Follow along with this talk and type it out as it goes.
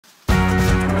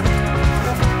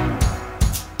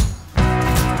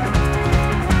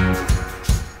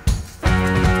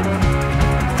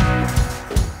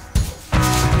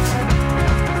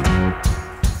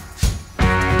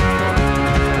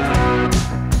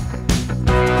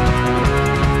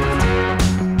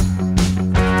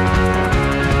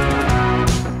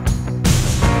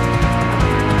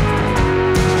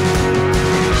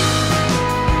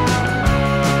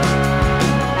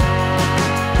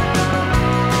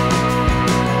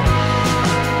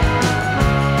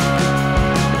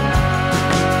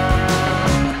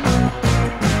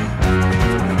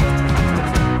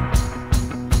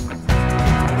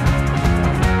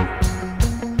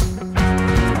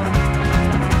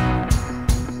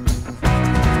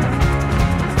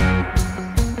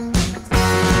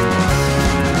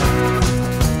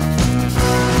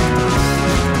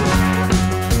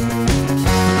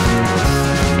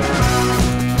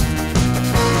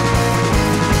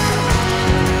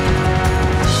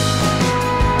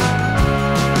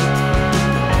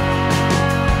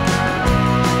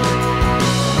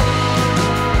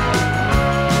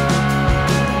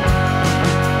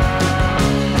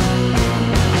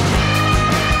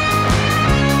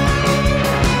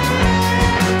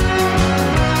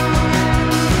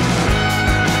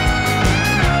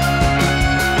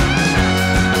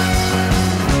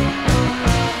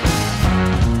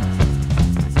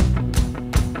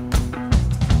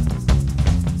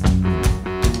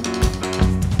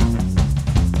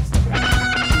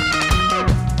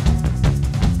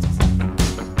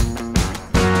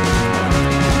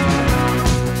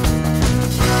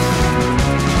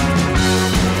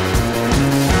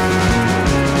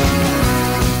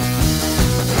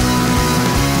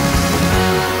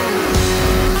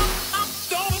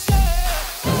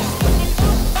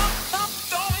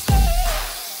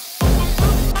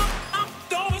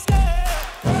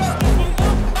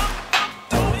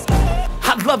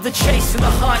love the chase and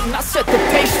the hunt, and I set the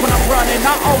pace when I'm running.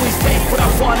 I always take what I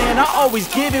want and I always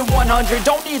give it 100.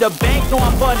 Don't need a bank, no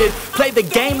I'm funded. Play the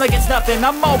game like it's nothing.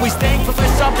 I'm always thankful for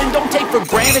something. Don't take for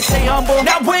granted, stay humble.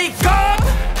 Now wake up!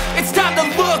 It's time to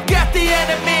look at the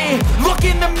enemy. Look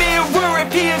in the mirror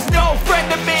if he is no friend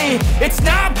to me. It's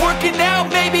not working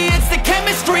out, maybe it's the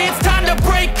chemistry. It's time to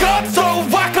break up so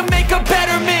I can make a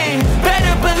better me.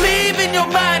 Better believe in your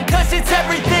mind, cause it's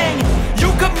everything.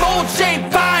 You can mold,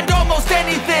 shape, find almost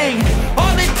anything.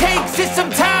 All it takes is some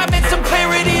time and some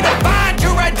clarity to find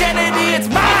your identity. It's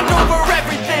mind over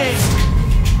everything.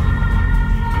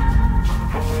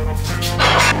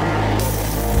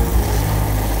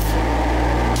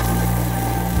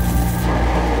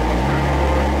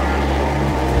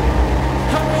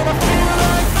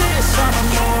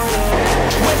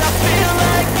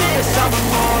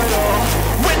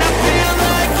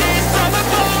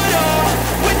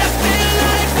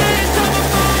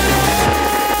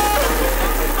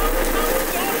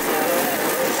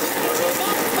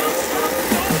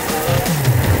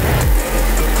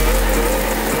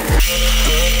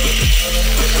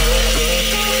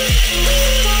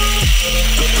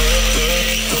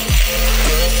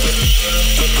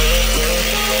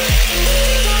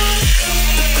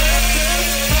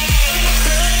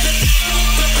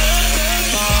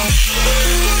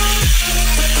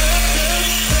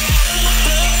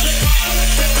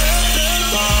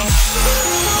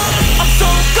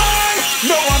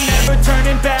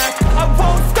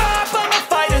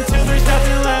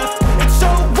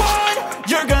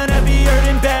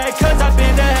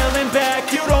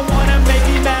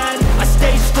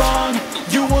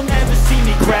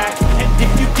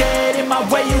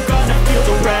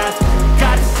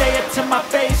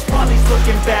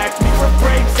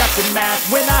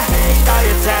 When I hate, I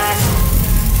attack.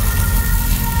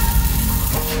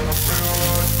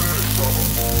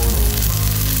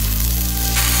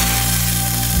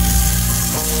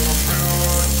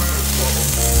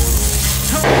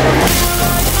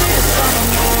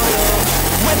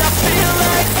 When I feel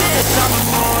like this, I'm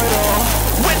immortal.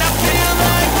 When I feel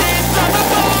like this, I'm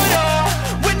immortal.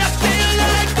 When I feel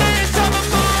like this, I'm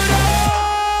immortal.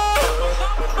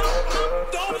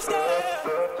 Don't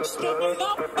stop. Stop it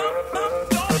up.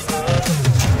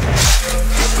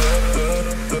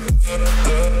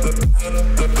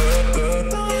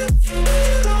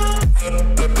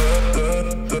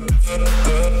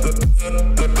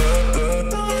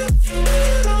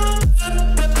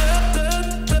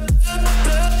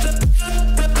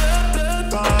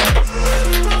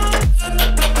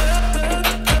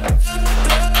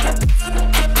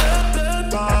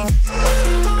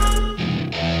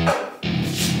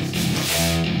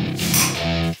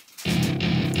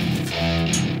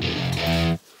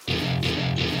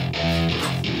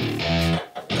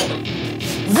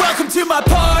 Welcome to my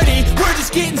party, we're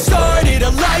just getting started. A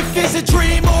life is a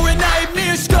dream or a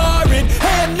nightmare scarring.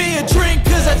 Hand me a drink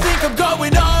cause I think I'm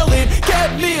going all in.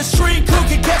 Get me a shrink who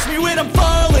can catch me when I'm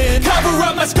falling. Cover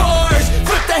up my scars,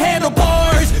 flip the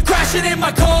handlebars. Crashing in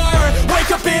my car,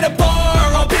 wake up in a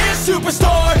bar. I'll be a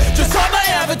superstar, just on my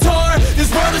avatar.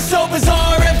 This world is so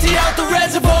bizarre, empty out the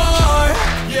reservoir.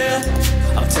 Yeah,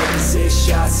 I'm taking 6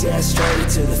 shots, yeah, straight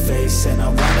to the face. And I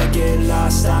wanna get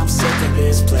lost, I'm sick of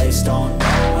this place. Don't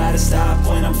know how to stop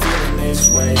when I'm feeling this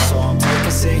way. So I'm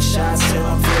taking 6 shots till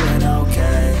I'm feeling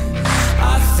okay.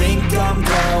 I think I'm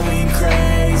going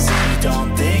crazy,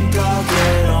 don't think I'll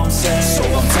get home safe. So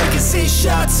I'm taking 6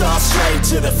 shots, all straight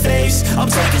to the face. I'm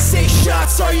taking 6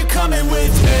 shots, are you coming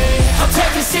with me? I'm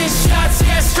taking 6 shots,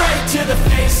 yeah, straight to the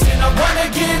face. And I wanna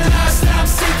get lost, I'm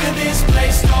sick of this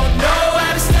place. Don't know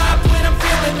how to stop when I'm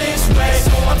feeling this way.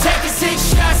 So I'm taking 6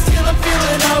 shots till I'm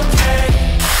feeling okay.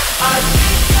 I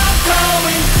think I'm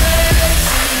going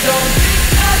crazy, don't think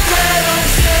I'll get home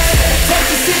safe.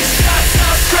 Taking 6 shots,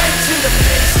 all straight to the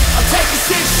face. I'm taking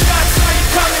 6 shots, are you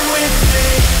coming with me?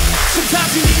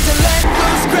 Sometimes you need to let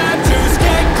loose, grab juice,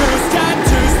 get goose,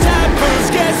 tattoos, taboos,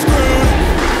 get screwed.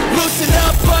 Loosen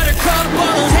up, buttercup,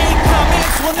 all those hate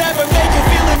comments will never make you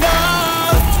feel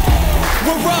enough.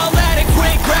 We're all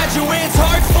adequate graduates,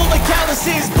 hearts full of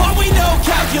calluses, but we know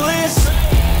calculus.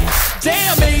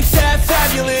 Damn, ain't that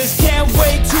fabulous? Can't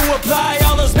wait to apply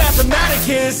all those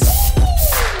mathematicus.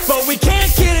 But we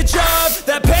can't get a job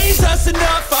that pays us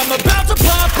enough. I'm about to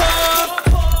pop up.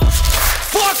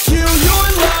 Fuck you,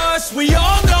 you're lost. We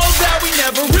all know that we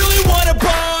never really want a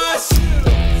boss.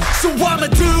 So I'ma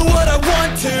do what I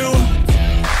want to,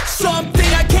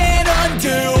 something I can't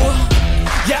undo.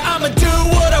 Yeah, I'ma do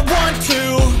what I want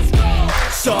to,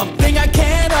 something I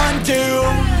can't undo.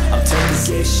 I'm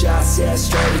taking 6 shots, yeah,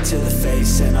 straight to the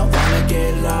face. And I wanna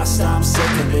get lost, I'm sick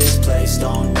of this place.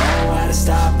 Don't know how to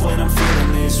stop when I'm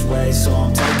feeling this way. So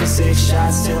I'm taking 6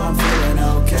 shots till I'm feeling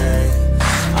okay.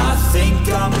 I think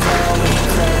I'm going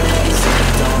crazy,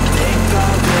 don't think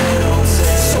I'll get on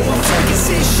safe. So I'm taking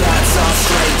 6 shots, all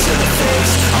straight to the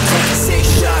face. I'm taking 6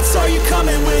 shots, are you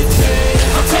coming with me?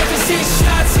 I'm taking 6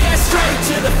 shots, yeah, straight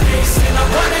to the face. And I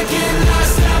wanna get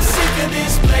lost, I'm sick of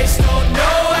this place. Don't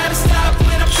know how to stop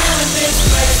when I'm feeling this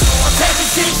way. So I'm taking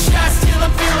 6 shots till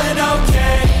I'm feeling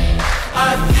okay.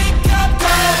 I think I'm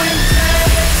going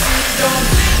crazy, don't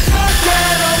think I'll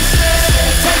get on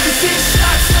safe. Taking 6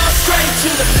 shots, all straight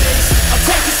to the face. I'm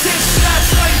taking 6 shots,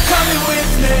 are you coming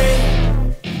with me?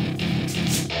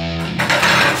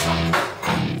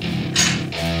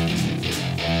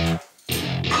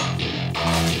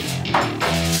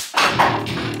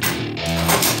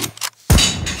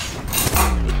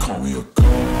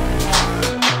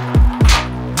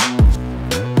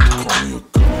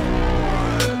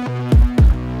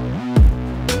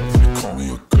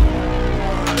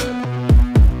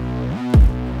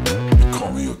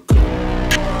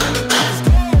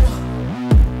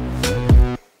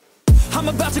 I'm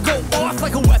about to go off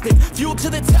like a weapon. Fuel to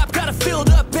the top, got a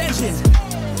filled up engine.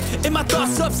 In my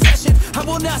thoughts, obsession. I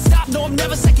will not stop, no, I'm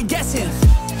never second guessing.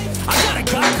 I got a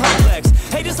God complex.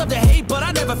 Haters love to hate, but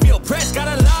I never feel pressed. Got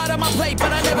a lot on my plate,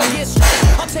 but I never get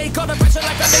stressed. I'll take all the pressure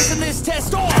like I'm acing this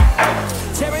test. Oh,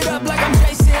 tear it up like I'm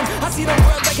Jason. I see the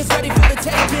world like it's ready for the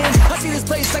taping. I see this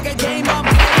place like a game I'm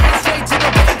playing. Straight to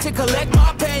the bank to collect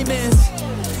my payments.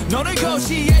 No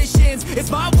negotiations,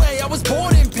 it's my way, I was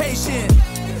born impatient.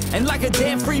 And like a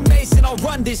damn Freemason, I'll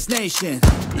run this nation.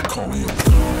 You call me a god.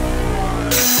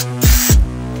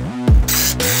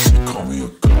 You call me a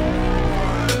god.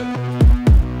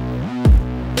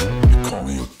 You call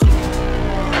me a god.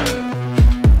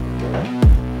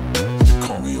 You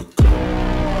call me a god.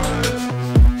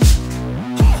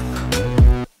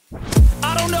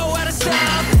 I don't know how to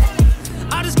stop.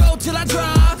 I just go till I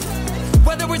drop.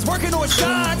 Whether it's working or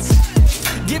shots,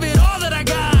 give it all that I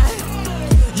got.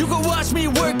 You can watch me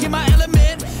work in my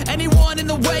element. Anyone in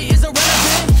the way is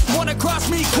irrelevant. Wanna cross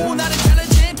me, cool, not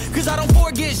intelligent. Cause I don't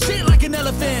forget shit like an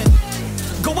elephant.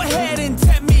 Go ahead and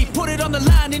tempt me, put it on the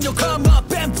line and you'll come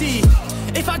up empty.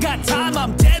 If I got time,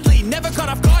 I'm deadly. Never caught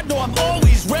off guard, no, I'm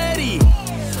always ready.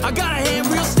 I got a hand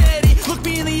real steady. Look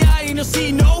me in the eye and you'll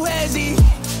see no hezzy.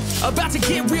 About to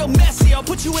get real messy. I'll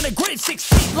put you in a grave 6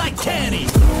 feet like Kenny.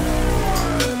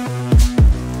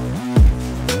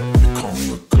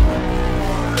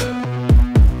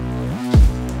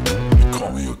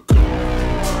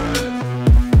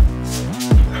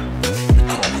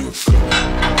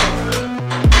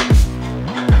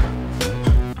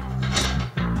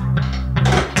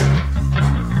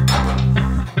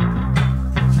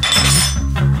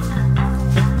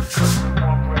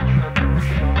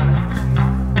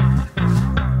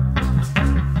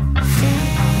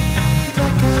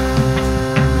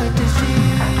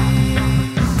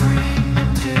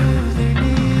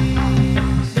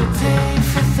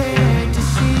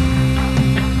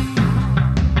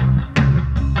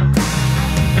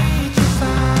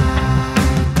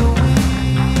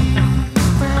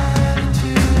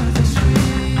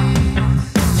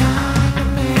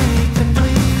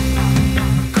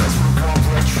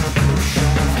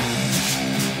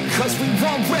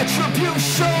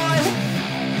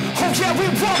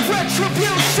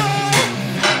 Retribution.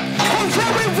 Oh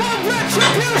yeah, we want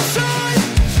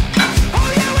retribution.